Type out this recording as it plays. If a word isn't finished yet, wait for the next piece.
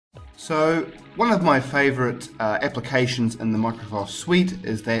So one of my favorite applications in the Microsoft Suite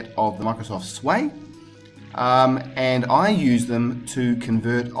is that of the Microsoft Sway. And I use them to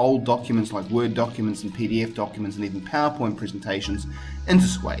convert old documents like Word documents and PDF documents and even PowerPoint presentations into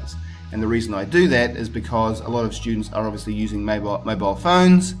Sways. And the reason I do that is because a lot of students are obviously using mobile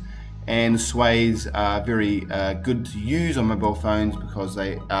phones, and Sways are very good to use on mobile phones because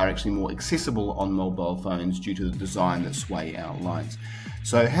they are actually more accessible on mobile phones due to the design that Sway outlines.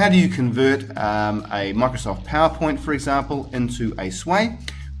 So how do you convert a Microsoft PowerPoint, for example, into a Sway?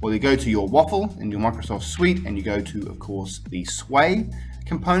 Well, you go to your waffle in your Microsoft Suite and you go to, of course, the Sway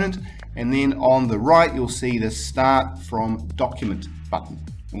component, and then on the right you'll see the Start from Document button.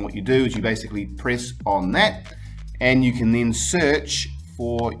 And what you do is you basically press on that and you can then search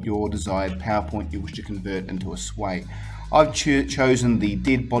for your desired PowerPoint you wish to convert into a Sway. I've chosen the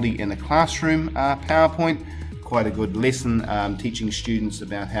Dead Body in the Classroom PowerPoint. Quite a good lesson teaching students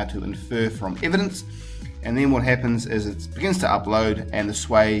about how to infer from evidence. And then what happens is it begins to upload and the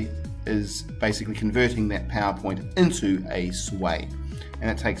Sway is basically converting that PowerPoint into a Sway. And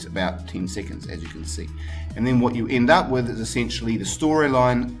it takes about 10 seconds, as you can see. And then what you end up with is essentially the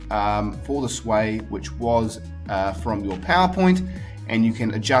storyline for the Sway, which was from your PowerPoint, and you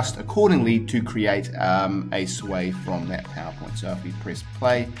can adjust accordingly to create a Sway from that PowerPoint. So if we press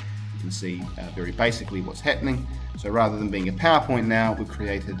play, you can see very basically what's happening. So rather than being a PowerPoint now, we've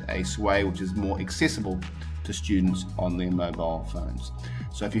created a Sway which is more accessible to students on their mobile phones.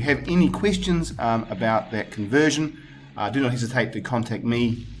 So if you have any questions about that conversion, do not hesitate to contact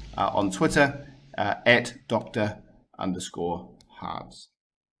me on Twitter at Dr_Hards.